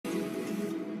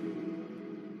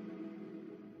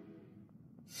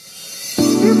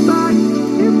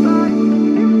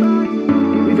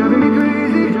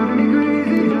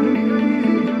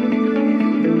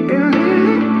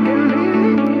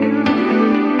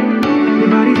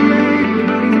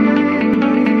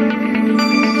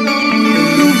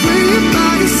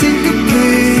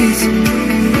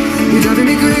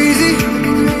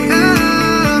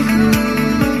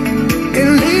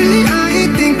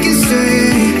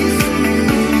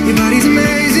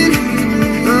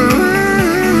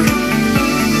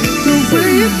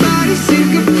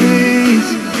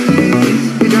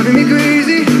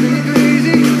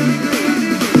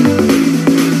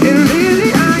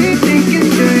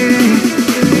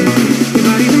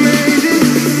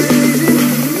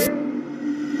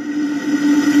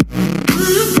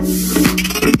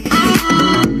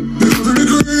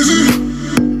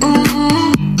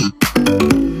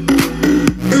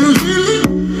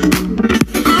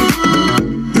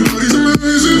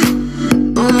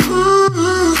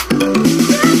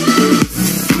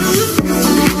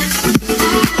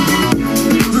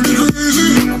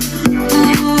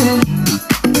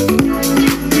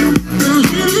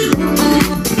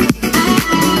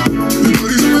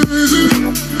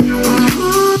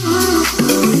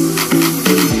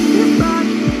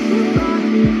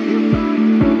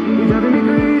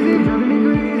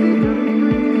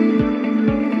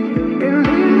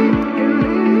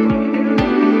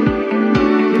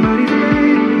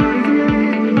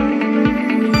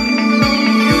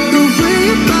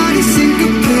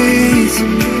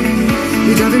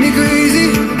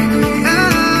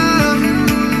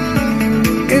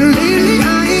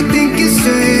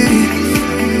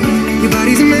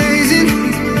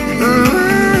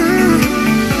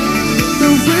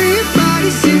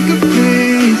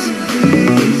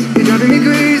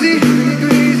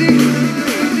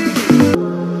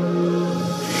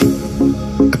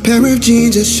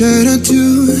Jeans, a shirt or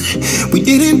two. We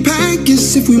didn't pack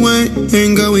as if we weren't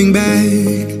going back.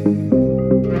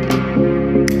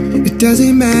 It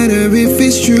doesn't matter if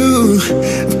it's true.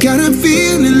 I've got a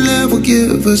feeling love will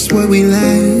give us what we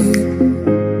lack.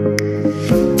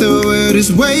 The world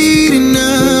is waiting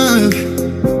up.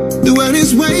 The world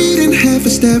is waiting half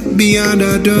a step beyond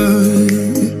our door.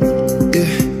 Yeah.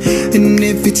 And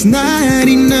if it's not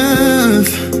enough,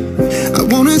 I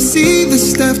wanna see the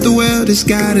stuff the world has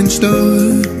got in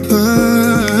store.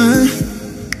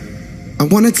 I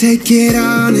wanna take it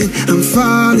all in, I'm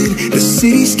falling. The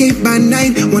cityscape by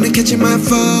night, wanna catch in my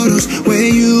photos. Where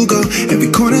you go,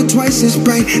 every corner twice as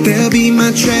bright. They'll be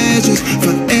my treasures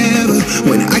forever.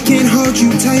 When I can't hold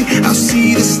you tight, I'll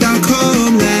see the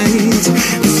Stockholm lights.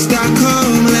 The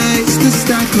Stockholm lights, the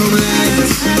Stockholm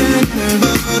lights.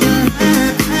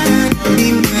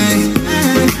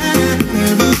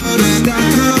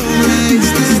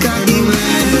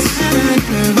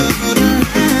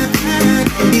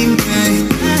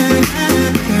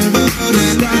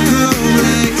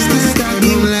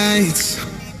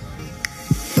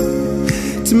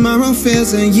 Tomorrow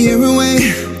feels a year away,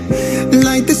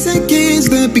 like the seconds,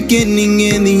 the beginning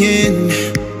and the end.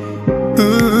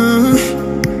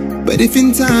 But if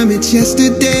in time it's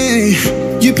yesterday,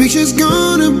 your picture's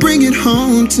gonna bring it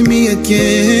home to me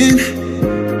again.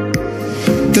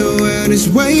 The world is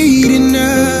waiting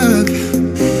up.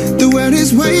 The world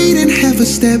is waiting half a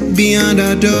step beyond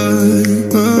our door.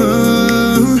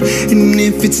 And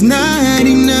if it's not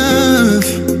enough,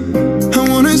 I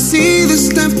wanna see the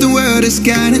stuff the world has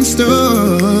got in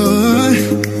store.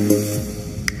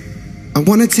 I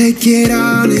wanna take it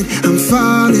all in, I'm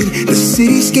falling. The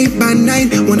cityscape by night,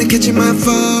 wanna catch in my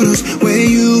photos. Where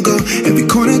you go, every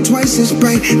corner twice as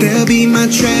bright. They'll be my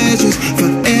treasures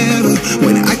forever.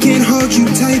 When I can't hold you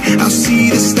tight, I'll see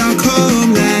the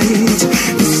Stockholm lights.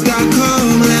 The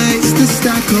Stockholm lights, the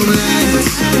Stockholm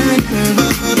lights.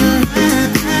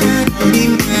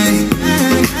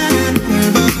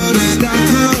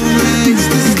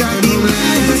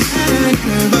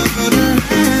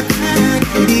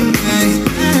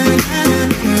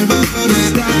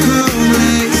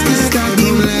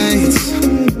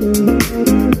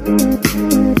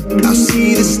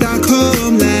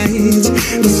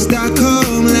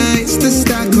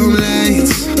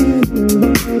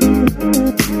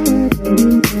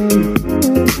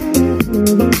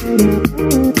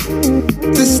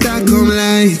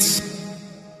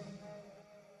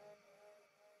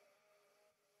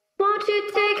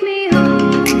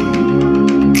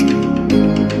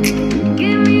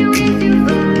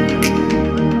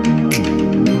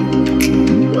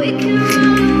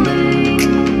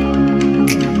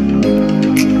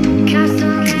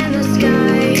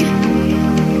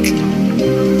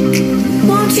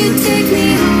 Won't you take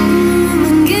me home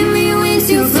and give me wings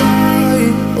to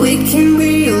fly? We can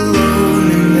breathe.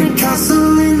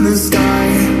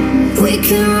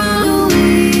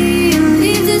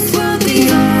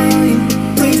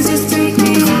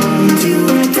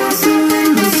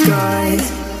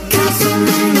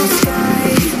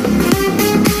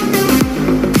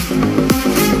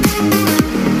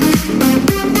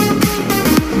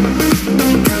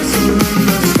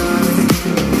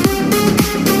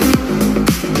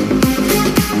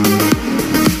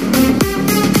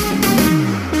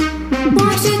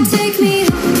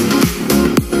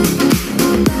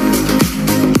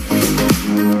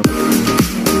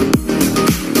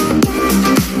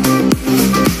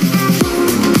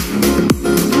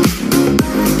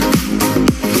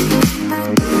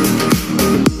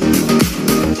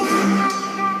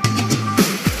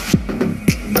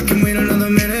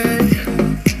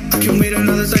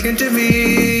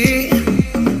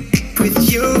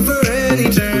 for an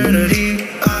eternity.